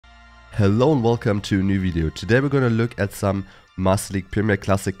Hello and welcome to a new video. Today we're going to look at some Master League Premier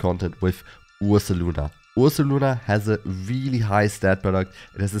Classic content with Ursaluna. Ursaluna has a really high stat product.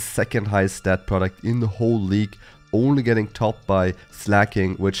 It has the second highest stat product in the whole league, only getting topped by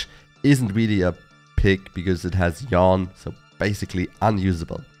Slacking, which isn't really a pick because it has Yawn, so basically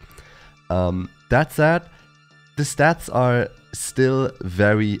unusable. That said, the stats are still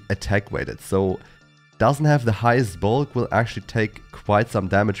very attack weighted, so doesn't have the highest bulk, will actually take quite some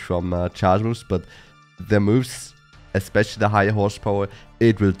damage from charge moves, but their moves, especially the higher horsepower,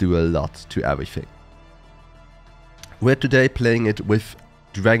 it will do a lot to everything. We're today playing it with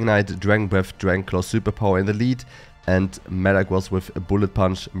Dragonite, Dragon Breath, Dragon Claw Superpower in the lead, and Metagross with a Bullet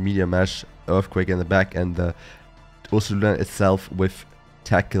Punch, Meteor Mash, Earthquake in the back, and the Ursaluna itself with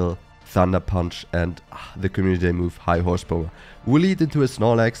Tackle, Thunder Punch, and the Community Day move, High Horsepower. We'll lead into a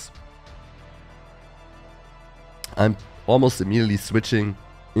Snorlax. I'm almost immediately switching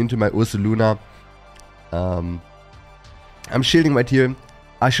into my Ursaluna. I'm shielding right here.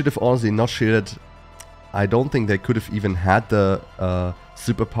 I should have honestly not shielded. I don't think they could have even had the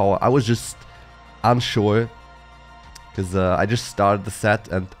superpower. I was just unsure because I just started the set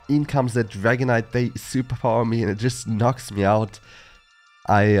and in comes that Dragonite. They superpower me and it just knocks me out.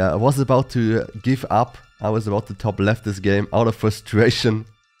 I was about to give up. I was about to top left this game out of frustration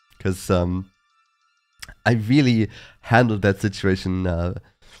because I really handled that situation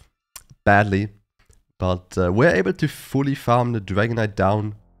badly, but we're able to fully farm the Dragonite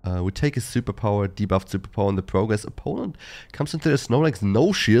down. We take his superpower, debuffed superpower in the progress. Opponent comes into the Snorlax,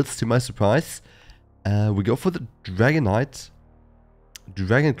 no shields to my surprise. We go for the Dragonite,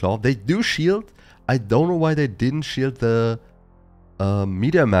 Dragon Claw. They do shield. I don't know why they didn't shield the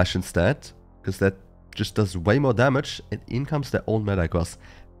Meteor Mash instead, because that just does way more damage. And in comes their own Metagross.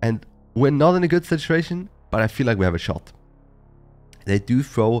 And we're not in a good situation, but I feel like we have a shot. They do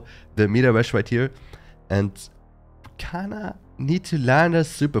throw the Meteor Mash right here, and kinda need to land a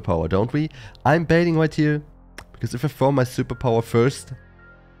superpower, don't we? I'm baiting right here, because if I throw my superpower first,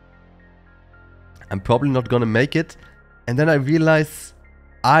 I'm probably not gonna make it. And then I realize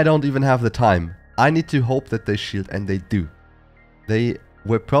I don't even have the time. I need to hope that they shield, and they do. They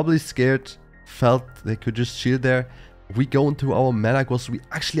were probably scared, felt they could just shield there. We go into our Metagross, we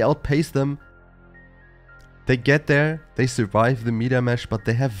actually outpace them. They get there, they survive the Meteor Mash, but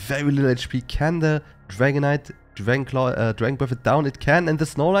they have very little HP. Can the Dragonite, Dragon Claw, Dragon Breath it down? It can, and the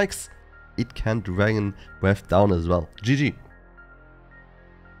Snorlax, it can Dragon Breath down as well. GG.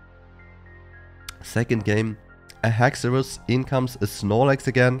 Second game, a Haxorus, in comes a Snorlax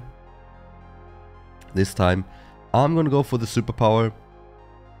again. This time, I'm gonna go for the superpower.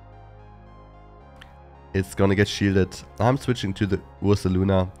 It's gonna get shielded. I'm switching to the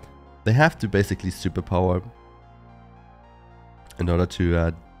Ursaluna. They have to basically superpower in order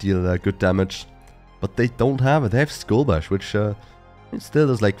to deal good damage. But they don't have it. They have Skull Bash, which it still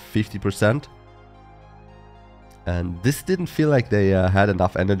does like 50%. And this didn't feel like they had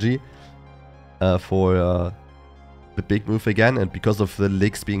enough energy for the big move again. And because of the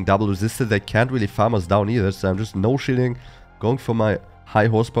legs being double resisted, they can't really farm us down either. So I'm just no shielding, going for my high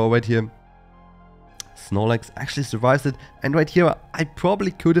horsepower right here. Snorlax actually survives it, and right here I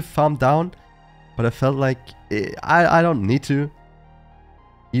probably could have farmed down, but I felt like I don't need to.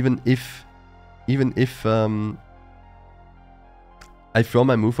 Even if I throw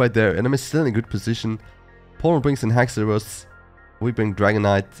my move right there, and I'm still in a good position. Opponent brings in Haxorus, we bring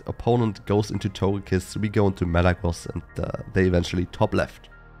Dragonite, opponent goes into Togekiss, we go into Metagross, and they eventually top left.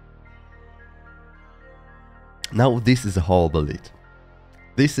 Now this is a horrible lead.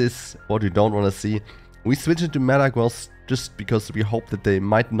 This is what you don't want to see. We switch into Metagross just because we hope that they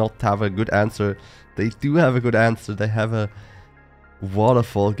might not have a good answer. They do have a good answer. They have a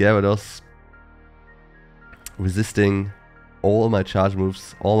Waterfall Gyarados resisting all my charge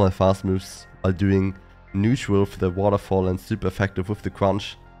moves, all my fast moves, while doing neutral for the Waterfall and super effective with the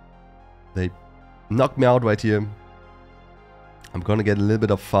Crunch. They knock me out right here. I'm gonna get a little bit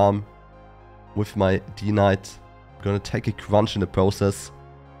of farm with my D-Knight. I'm gonna take a Crunch in the process.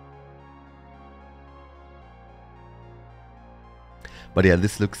 But yeah,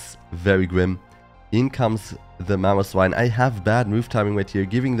 this looks very grim. In comes the Mamoswine. I have bad move timing right here,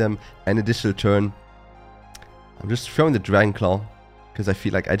 giving them an additional turn. I'm just throwing the Dragon Claw, because I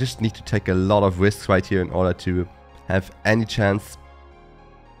feel like I just need to take a lot of risks right here in order to have any chance.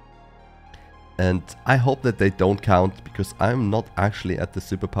 And I hope that they don't count, because I'm not actually at the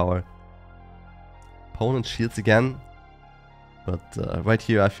superpower. Opponent shields again. But right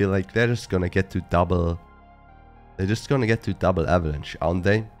here I feel like they're just gonna get to double. They're just gonna get to double Avalanche, aren't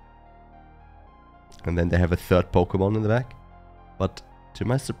they? And then they have a third Pokemon in the back. But to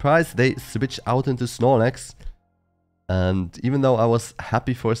my surprise, they switch out into Snorlax. And even though I was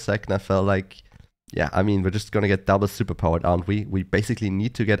happy for a second, I felt like, yeah, I mean, we're just gonna get double superpowered, aren't we? We basically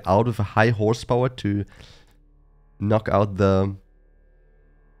need to get out of a high horsepower to knock out the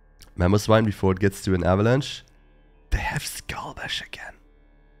Mamoswine before it gets to an avalanche. They have Skull Bash again.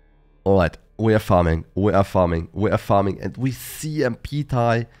 Alright, we are farming, and we CMP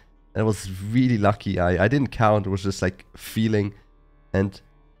tie. I was really lucky. I didn't count, it was just like feeling. And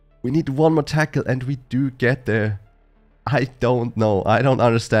we need one more tackle, and we do get there. I don't know, I don't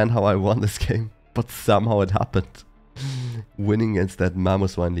understand how I won this game, but somehow it happened. Winning against that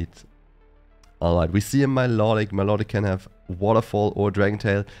Mamoswine lead. Alright, we see a Milotic. Milotic can have Waterfall or Dragon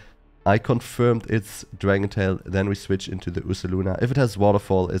Tail. I confirmed it's Dragon Tail, then we switch into the Ursaluna. If it has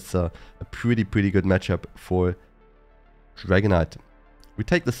Waterfall, it's a pretty good matchup for Dragonite. We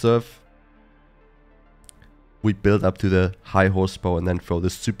take the Surf. We build up to the high horsepower and then throw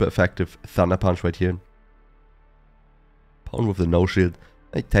the super effective Thunder Punch right here. Opponent with the no shield.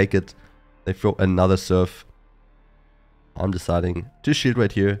 They take it. They throw another Surf. I'm deciding to shield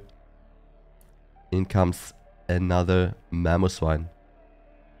right here. In comes another Mamoswine.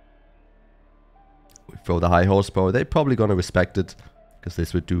 We throw the high horsepower. They're probably gonna respect it, because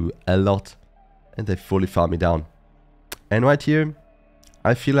this would do a lot. And they fully farm me down. And right here,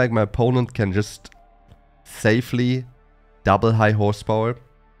 I feel like my opponent can just safely double high horsepower,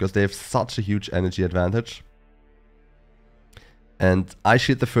 because they have such a huge energy advantage. And I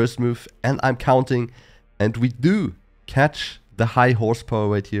shield the first move, and I'm counting, and we do catch the high horsepower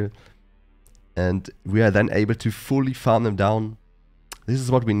right here. And we are then able to fully farm them down. This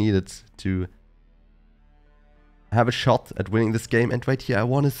is what we needed to have a shot at winning this game. And right here I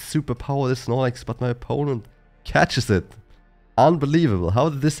want to superpower this Snorlax, but my opponent catches it. Unbelievable. How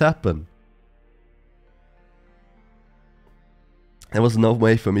did this happen? There was no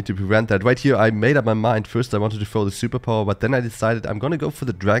way for me to prevent that. Right here I made up my mind. First I wanted to throw the superpower, but then I decided I'm gonna go for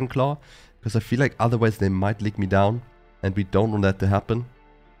the Dragon Claw, because I feel like otherwise they might lick me down, and we don't want that to happen.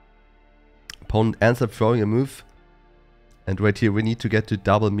 Opponent ends up throwing a move, and right here we need to get to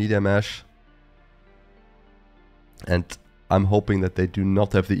double Meteor Mash. And I'm hoping that they do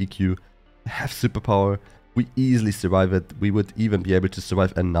not have the EQ, have superpower. We easily survive it. We would even be able to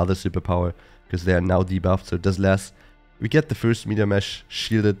survive another superpower, because they are now debuffed, so it does less. We get the first Meteor Mash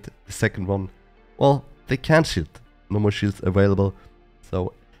shielded, the second one, well, they can't shield. No more shields available.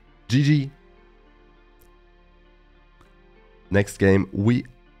 So, GG. Next game, we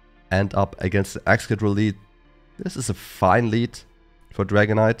end up against the Excadrill lead. This is a fine lead for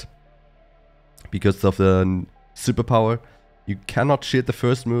Dragonite, because of the superpower. You cannot shield the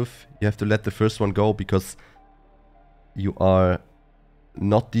first move. You have to let the first one go, because you are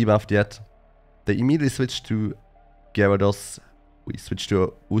not debuffed yet. They immediately switch to Gyarados. We switch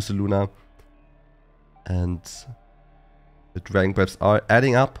to Ursaluna. And the Dragon Breaths are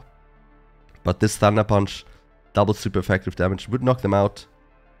adding up. But this Thunder Punch, double super effective damage, would knock them out.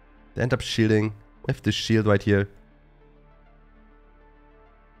 They end up shielding with the shield right here.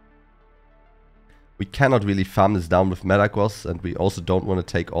 We cannot really farm this down with Metagross, and we also don't want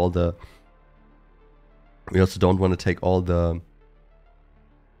to take all the...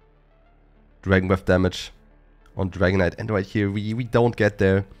 Dragon Breath damage on Dragonite. And right here, we don't get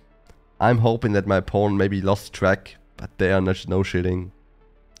there. I'm hoping that my opponent maybe lost track, but they are no shielding.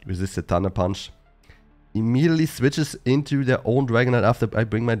 Resisted Thunder Punch. Immediately switches into their own Dragonite after I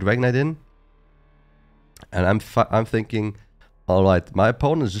bring my Dragonite in. And I'm thinking, alright, my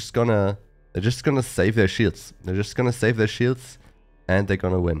opponent is just gonna... They're just gonna save their shields. They're just gonna save their shields, and they're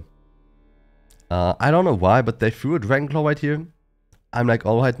gonna win. I don't know why, but they threw a Dragon Claw right here. I'm like,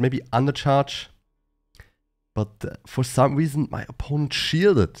 alright, maybe undercharge. But for some reason, my opponent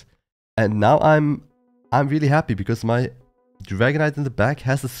shielded. And now I'm really happy, because my Dragonite in the back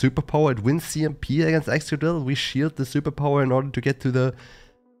has a superpower. It wins CMP against Excadrill. We shield the superpower in order to get to the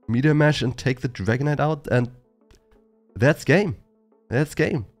Meteor Mash and take the Dragonite out. And that's game. That's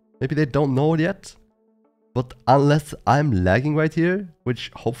game. Maybe they don't know it yet, but unless I'm lagging right here, which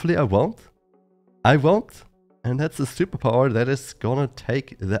hopefully I won't, and that's a superpower that is gonna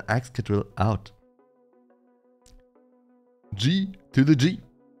take the Excadrill out. G to the G.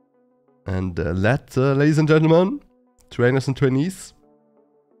 And that, ladies and gentlemen, trainers and trainees,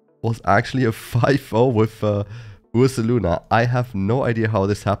 was actually a 5-0 with Ursaluna. I have no idea how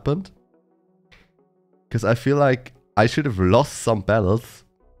this happened, because I feel like I should have lost some battles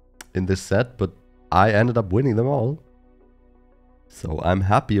in this set, but I ended up winning them all. So I'm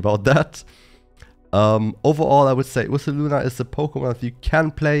happy about that. Overall, I would say Ursaluna is a Pokemon that you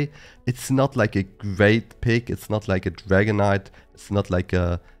can play. It's not like a great pick. It's not like a Dragonite. It's not like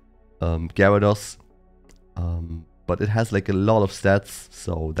a Gyarados. But it has like a lot of stats,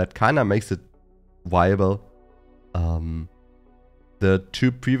 so that kind of makes it viable. The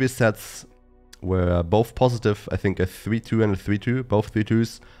two previous sets were both positive. I think a 3-2 and a 3-2, both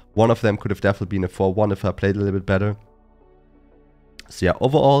 3-2s. One of them could have definitely been a 4-1 if I played a little bit better. So yeah,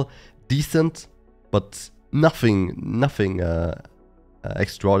 overall decent, but nothing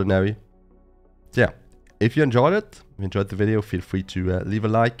extraordinary. So yeah, if you enjoyed it, if you enjoyed the video, feel free to leave a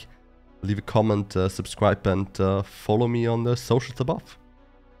like, leave a comment, subscribe, and follow me on the socials above.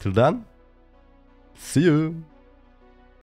 Till then, see you!